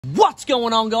What's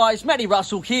going on, guys? Matty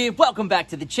Russell here. Welcome back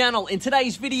to the channel. In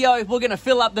today's video, we're going to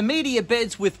fill up the media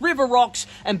beds with river rocks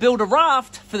and build a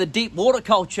raft for the deep water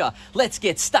culture. Let's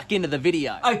get stuck into the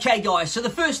video. Okay, guys, so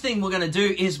the first thing we're going to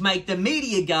do is make the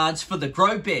media guards for the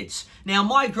grow beds. Now,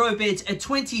 my grow beds are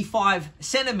 25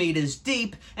 centimeters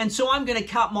deep, and so I'm going to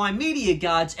cut my media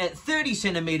guards at 30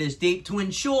 centimeters deep to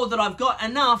ensure that I've got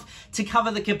enough to cover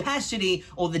the capacity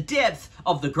or the depth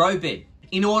of the grow bed.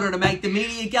 In order to make the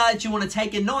media guards, you want to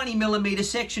take a 90mm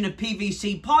section of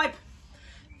PVC pipe.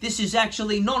 This is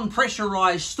actually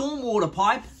non-pressurized stormwater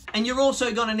pipe. And you're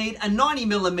also going to need a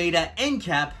 90mm end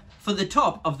cap for the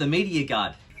top of the media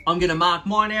guard. I'm going to mark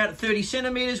mine out at 30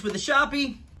 centimeters with a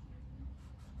Sharpie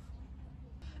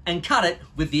and cut it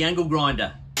with the angle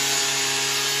grinder.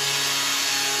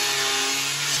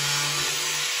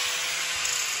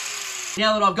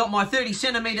 Now that I've got my 30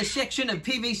 centimeter section of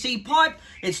PVC pipe,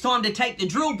 it's time to take the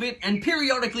drill bit and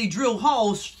periodically drill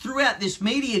holes throughout this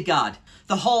media guard.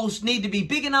 The holes need to be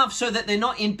big enough so that they're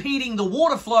not impeding the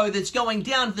water flow that's going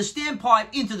down the standpipe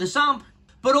into the sump,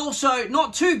 but also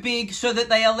not too big so that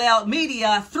they allow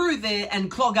media through there and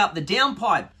clog up the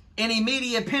downpipe. Any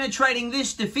media penetrating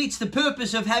this defeats the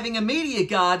purpose of having a media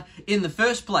guard in the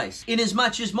first place. In as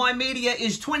much as my media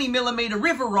is 20mm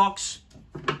river rocks,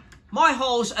 my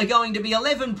holes are going to be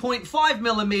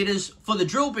 11.5mm for the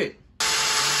drill bit.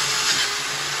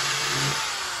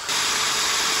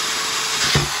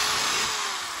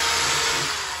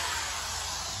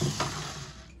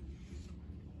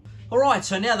 Alright,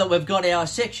 so now that we've got our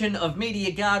section of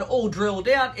media guard all drilled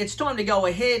out, it's time to go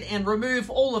ahead and remove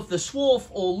all of the swarf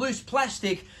or loose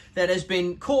plastic that has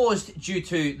been caused due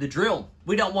to the drill.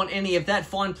 We don't want any of that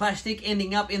fine plastic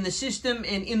ending up in the system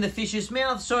and in the fish's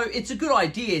mouth, so it's a good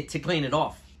idea to clean it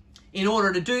off. In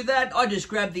order to do that, I just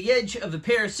grab the edge of a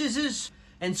pair of scissors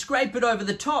and scrape it over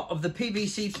the top of the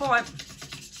PVC pipe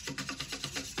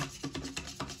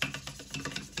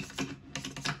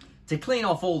to clean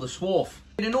off all the swarf.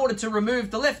 In order to remove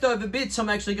the leftover bits, I'm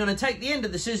actually going to take the end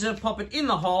of the scissor, pop it in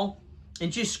the hole,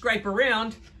 and just scrape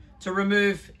around to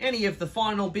remove any of the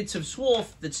final bits of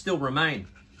swarf that still remain.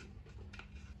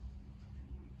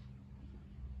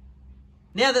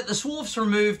 Now that the swarf's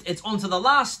removed, it's on to the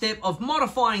last step of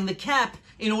modifying the cap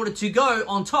in order to go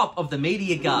on top of the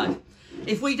media guard.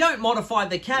 If we don't modify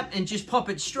the cap and just pop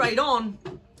it straight on,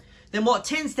 then what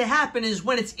tends to happen is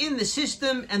when it's in the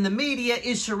system and the media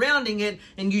is surrounding it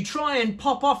and you try and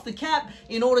pop off the cap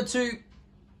in order to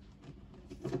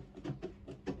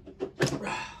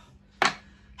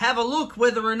have a look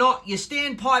whether or not your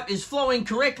standpipe is flowing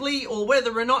correctly or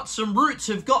whether or not some roots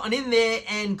have gotten in there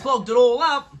and clogged it all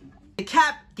up, the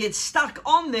cap gets stuck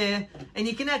on there and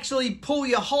you can actually pull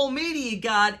your whole media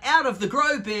guard out of the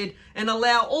grow bed and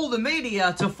allow all the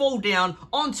media to fall down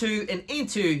onto and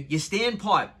into your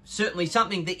standpipe. Certainly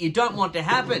something that you don't want to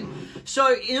happen.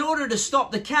 So in order to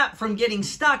stop the cap from getting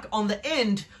stuck on the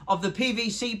end of the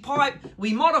PVC pipe,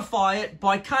 we modify it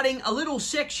by cutting a little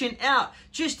section out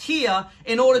just here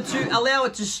in order to allow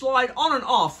it to slide on and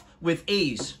off with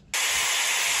ease.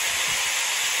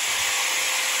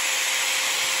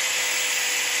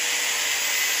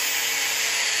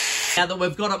 Now that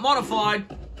we've got it modified,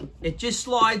 it just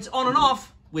slides on and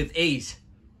off with ease.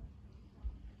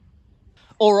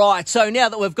 Alright, so now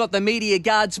that we've got the media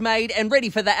guards made and ready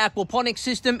for the aquaponics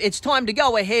system, it's time to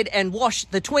go ahead and wash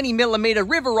the 20mm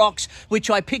river rocks, which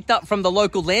I picked up from the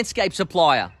local landscape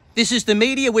supplier. This is the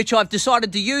media which I've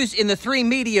decided to use in the 3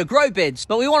 media grow beds,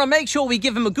 but we want to make sure we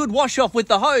give them a good wash off with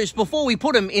the hose before we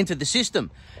put them into the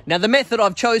system. Now, the method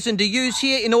I've chosen to use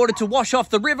here in order to wash off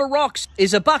the river rocks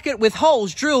is a bucket with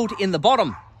holes drilled in the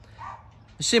bottom.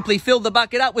 Simply fill the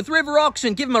bucket up with river rocks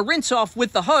and give them a rinse off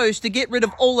with the hose to get rid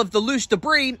of all of the loose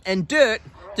debris and dirt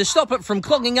to stop it from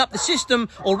clogging up the system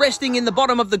or resting in the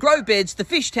bottom of the grow beds, the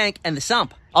fish tank and the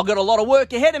sump. I've got a lot of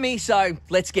work ahead of me, so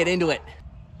let's get into it.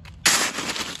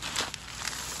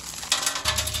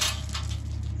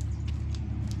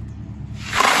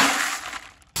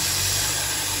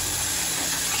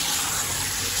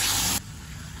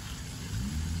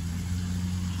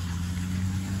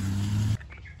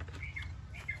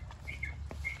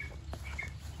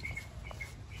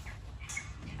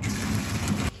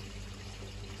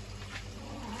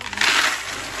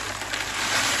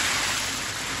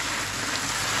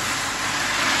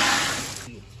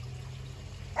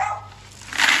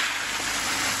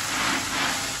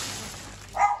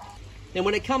 Now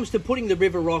when it comes to putting the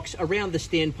river rocks around the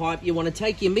standpipe, you want to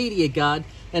take your media guard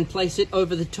and place it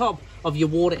over the top of your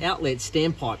water outlet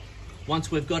standpipe. Once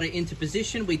we've got it into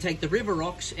position, we take the river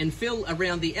rocks and fill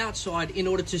around the outside in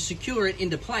order to secure it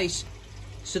into place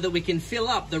so that we can fill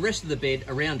up the rest of the bed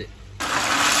around it.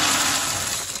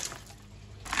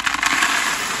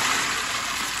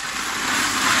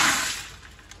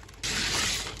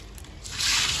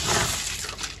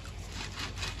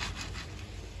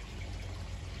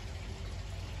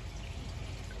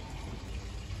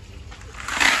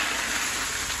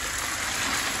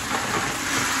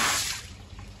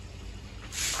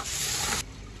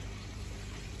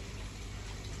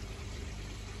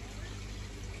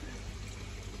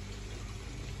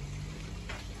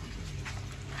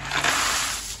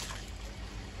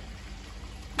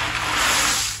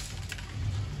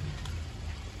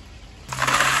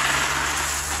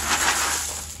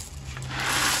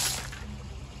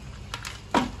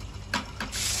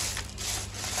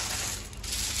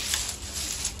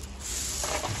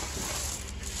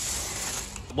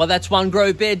 Well, that's one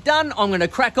grow bed done. I'm going to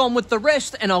crack on with the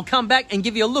rest, and I'll come back and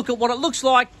give you a look at what it looks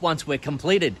like once we're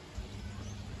completed.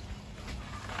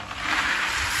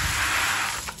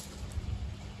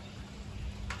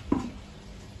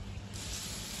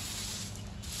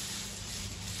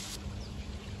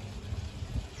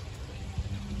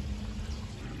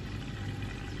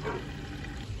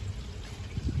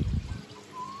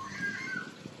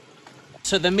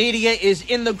 So the media is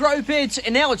in the grow beds,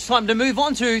 and now it's time to move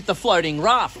on to the floating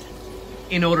raft.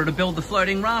 In order to build the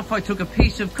floating raft, I took a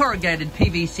piece of corrugated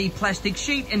PVC plastic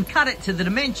sheet and cut it to the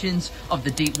dimensions of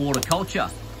the deep water culture.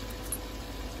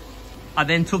 I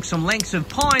then took some lengths of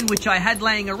pine which I had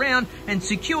laying around and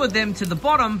secured them to the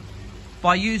bottom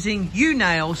by using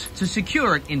U-nails to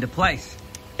secure it into place.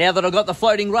 Now that I've got the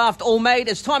floating raft all made,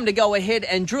 it's time to go ahead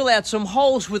and drill out some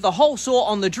holes with a hole saw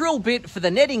on the drill bit for the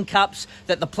netting cups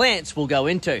that the plants will go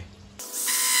into.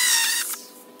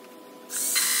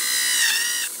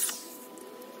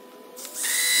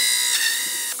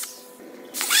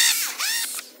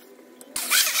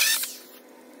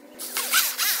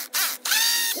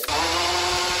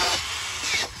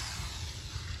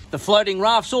 The floating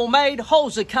raft's all made,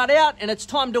 holes are cut out, and it's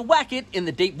time to whack it in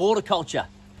the deep water culture.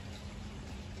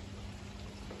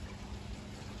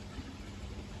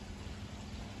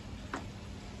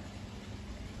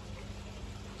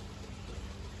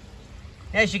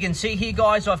 As you can see here,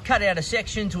 guys, I've cut out a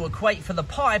section to equate for the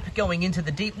pipe going into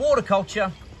the deep water culture.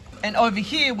 And over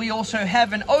here, we also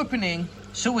have an opening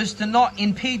so as to not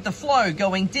impede the flow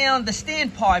going down the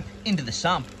standpipe into the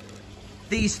sump.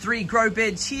 These three grow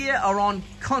beds here are on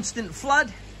constant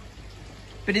flood.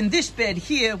 But in this bed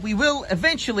here, we will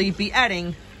eventually be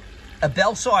adding a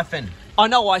bell siphon. I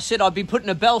know I said I'd be putting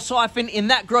a bell siphon in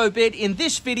that grow bed in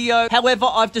this video. However,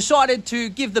 I've decided to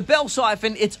give the bell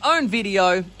siphon its own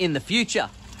video in the future.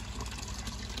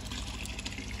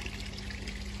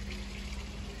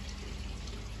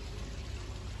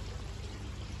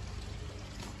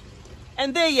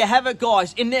 And there you have it,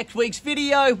 guys. In next week's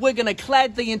video, we're going to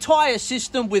clad the entire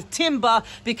system with timber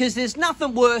because there's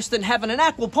nothing worse than having an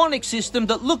aquaponics system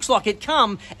that looks like it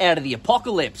come out of the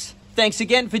apocalypse. Thanks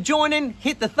again for joining.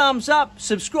 Hit the thumbs up,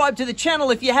 subscribe to the channel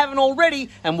if you haven't already,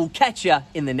 and we'll catch you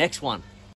in the next one.